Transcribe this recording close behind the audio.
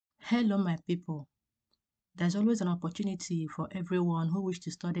Hello, my people. There's always an opportunity for everyone who wishes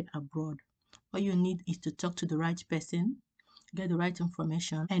to study abroad. All you need is to talk to the right person, get the right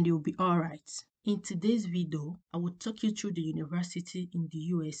information, and you'll be all right. In today's video, I will talk you through the university in the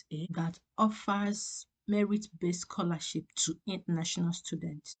USA that offers merit-based scholarship to international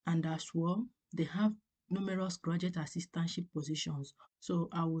students. And as well, they have numerous graduate assistantship positions. So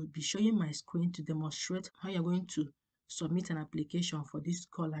I will be showing my screen to demonstrate how you're going to submit an application for this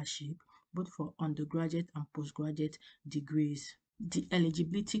scholarship, both for undergraduate and postgraduate degrees, the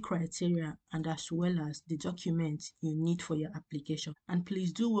eligibility criteria, and as well as the documents you need for your application. And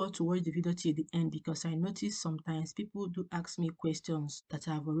please do well to watch the video till the end, because I notice sometimes people do ask me questions that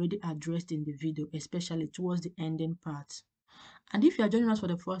I have already addressed in the video, especially towards the ending part. And if you are joining us for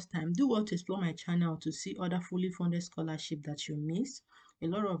the first time, do well to explore my channel to see other fully funded scholarships that you missed. A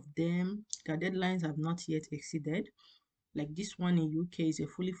lot of them, their deadlines have not yet exceeded. Like this one in UK is a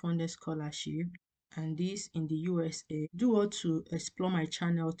fully funded scholarship, and this in the USA. Do well to explore my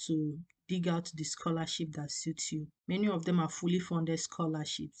channel to dig out the scholarship that suits you. Many of them are fully funded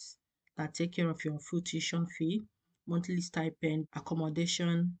scholarships that take care of your full tuition fee, monthly stipend,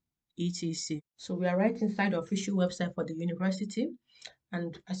 accommodation, etc. So we are right inside the official website for the university,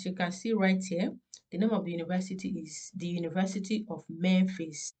 and as you can see right here, the name of the university is the University of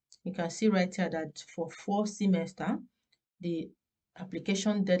Memphis. You can see right here that for 4 semester, the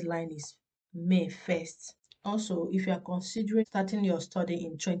application deadline is May 1st. Also, if you are considering starting your study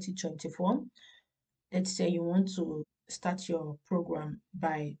in 2024, let's say you want to start your program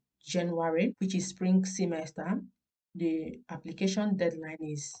by January, which is spring semester, the application deadline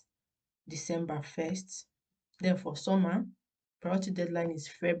is December 1st. Then for summer, priority deadline is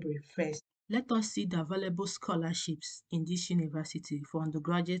February 1st. Let us see the available scholarships in this university for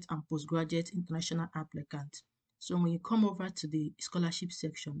undergraduate and postgraduate international applicants. So when you come over to the scholarship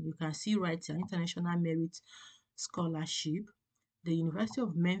section, you can see right here, International Merit Scholarship. The University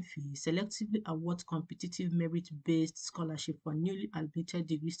of Memphis selectively awards competitive merit-based scholarship for newly admitted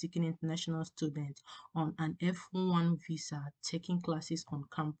degree-seeking international students on an F1 visa taking classes on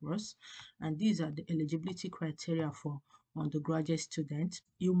campus. And these are the eligibility criteria for undergraduate students.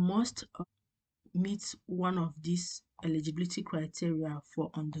 You must meet one of these eligibility criteria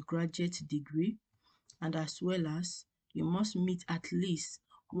for undergraduate degree, and as well as you must meet at least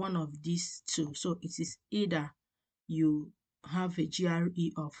one of these two. So it is either you have a GRE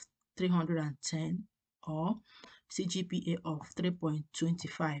of 310 or CGPA of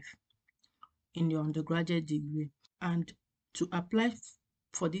 3.25 in your undergraduate degree. And to apply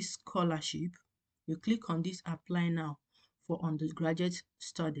for this scholarship, you click on this apply now for undergraduate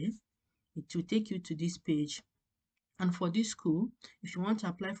study. It will take you to this page. And for this school, if you want to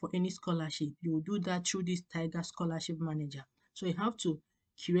apply for any scholarship, you will do that through this Tiger Scholarship Manager. So you have to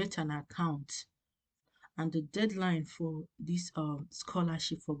create an account, and the deadline for this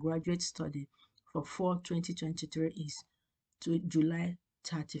scholarship for graduate study for fall 2023 is to July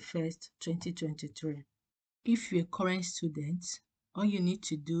 31st, 2023. If you're a current student, all you need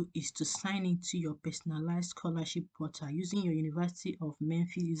to do is to sign into your personalized scholarship portal using your University of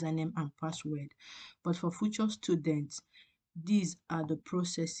Memphis username and password. But for future students, these are the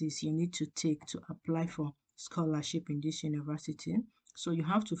processes you need to take to apply for scholarship in this university. So you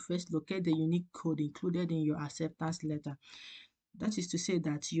have to first locate the unique code included in your acceptance letter. That is to say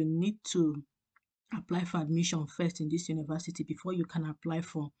that you need to apply for admission first in this university before you can apply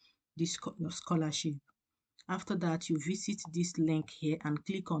for this scholarship. After that, you visit this link here and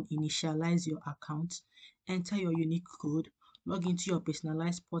click on initialize your account, enter your unique code, log into your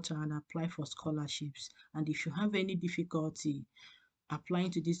personalized portal and apply for scholarships. And if you have any difficulty applying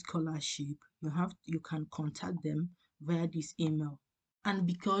to this scholarship, you can contact them via this email. And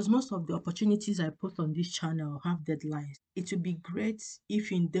because most of the opportunities I post on this channel have deadlines, it would be great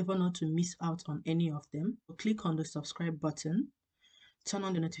if you endeavor not to miss out on any of them. Click on the subscribe button, turn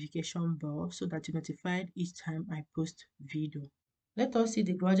on the notification bell so that you're notified each time I post video. Let us see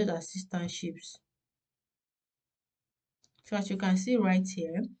the graduate assistantships. So as you can see right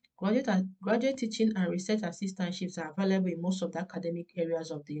here, graduate teaching and research assistantships are available in most of the academic areas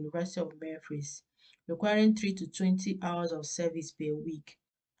of the University of Memphis, requiring 3 to 20 hours of service per week.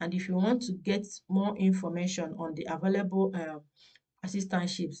 And if you want to get more information on the available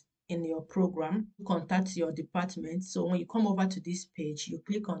assistantships in your program, contact your department. So when you come over to this page, you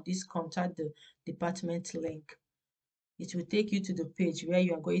click on this contact the department link. It will take you to the page where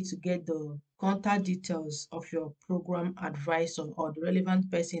you are going to get the contact details of your program advisor or the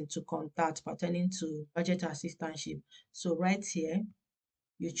relevant person to contact pertaining to budget assistantship. So right here,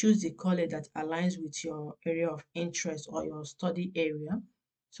 you choose the college that aligns with your area of interest or your study area.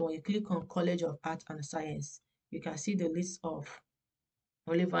 So when you click on College of Art and Science, you can see the list of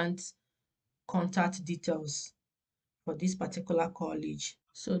relevant contact details for this particular college.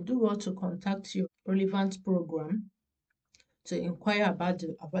 So do well to contact your relevant program to inquire about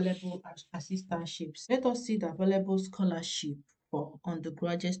the available assistantships. Let us see the available scholarship for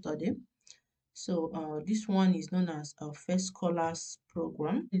undergraduate study. So this one is known as a First Scholars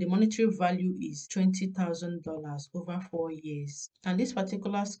Program. The monetary value is $20,000 over 4 years. And this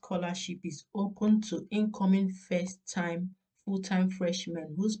particular scholarship is open to incoming first-time full-time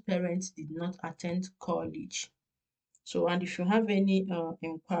freshmen whose parents did not attend college. So, and if you have any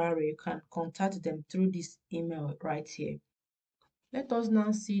inquiry, you can contact them through this email right here. Let us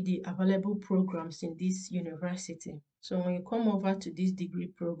now see the available programs in this university. So when you come over to these degree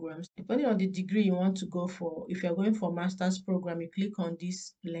programs, depending on the degree you want to go for, if you're going for master's program, you click on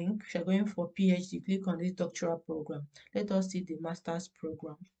this link. If you're going for PhD, click on this doctoral program. Let us see the master's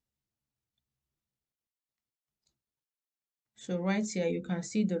program. So right here, you can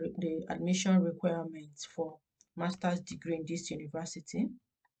see the admission requirements for master's degree in this university.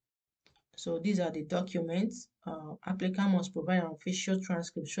 So these are the documents. Applicant must provide an official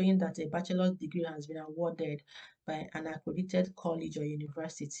transcript showing that a bachelor's degree has been awarded by an accredited college or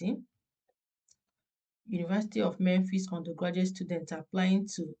university. University of Memphis undergraduate students applying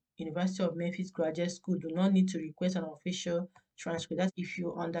to University of Memphis Graduate School do not need to request an official transcript. That's if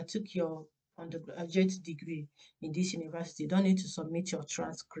you undertook your undergraduate degree in this university, you don't need to submit your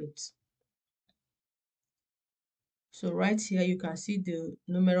transcript. So right here, you can see the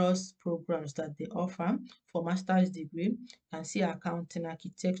numerous programs that they offer for master's degree. You can see accounting,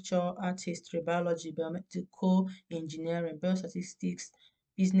 architecture, art history, biology, biomedical engineering, biostatistics,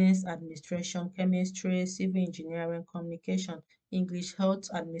 business administration, chemistry, civil engineering, communication, English, health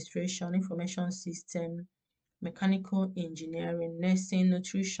administration, information system, mechanical engineering, nursing,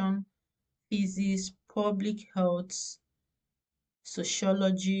 nutrition, physics, public health,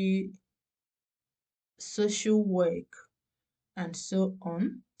 sociology, social work, and so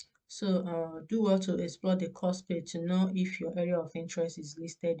on. So do well to explore the course page to know if your area of interest is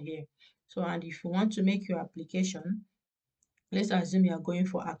listed here. So, and if you want to make your application, let's assume you are going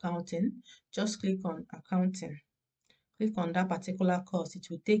for accounting, just click on accounting. Click on that particular course. It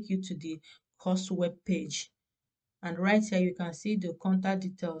will take you to the course web page. And right here, you can see the contact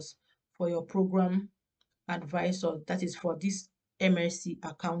details for your program advisor. That is for this MSc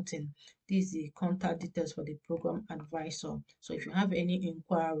accounting. This is the contact details for the program advisor. So if you have any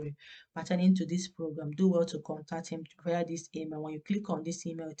inquiry pertaining to this program, do well to contact him via this email. When you click on this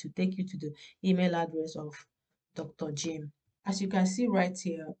email, it will take you to the email address of Dr. Jim. As you can see right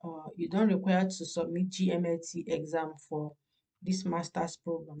here, you don't require to submit GMLT exam for this master's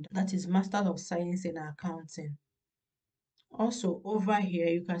program. That is Master of Science in Accounting. Also over here,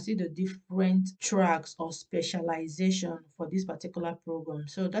 you can see the different tracks or specialization for this particular program.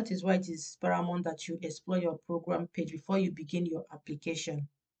 So that is why it is paramount that you explore your program page before you begin your application,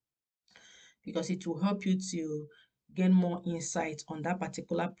 because it will help you to gain more insight on that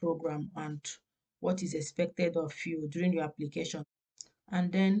particular program and what is expected of you during your application.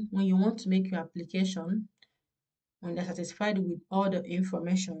 And then when you want to make your application, when you're satisfied with all the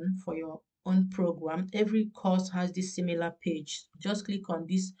information for your own program, every course has this similar page. Just click on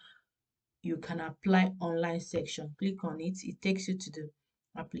this "You can apply online" section. Click on it. It takes you to the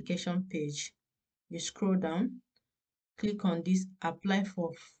application page. You scroll down, click on this "Apply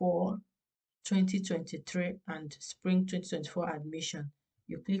for fall 2023 and spring 2024 admission."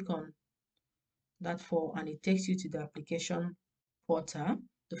 You click on that fall and it takes you to the application portal.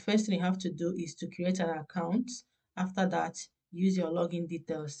 The first thing you have to do is to create an account. After that, use your login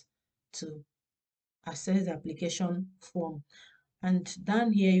details to access the application form. And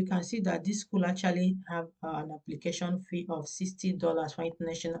down here, you can see that this school actually have an application fee of $60 for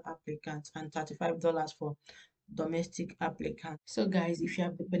international applicants and $35 for domestic applicants. So guys, if you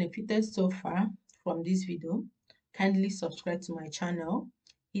have benefited so far from this video, kindly subscribe to my channel,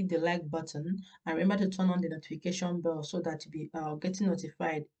 hit the like button, and remember to turn on the notification bell so that you'll be getting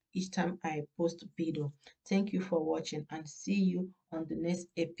notified each time I post video. Thank you for watching and see you on the next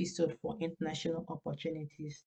episode for international opportunities.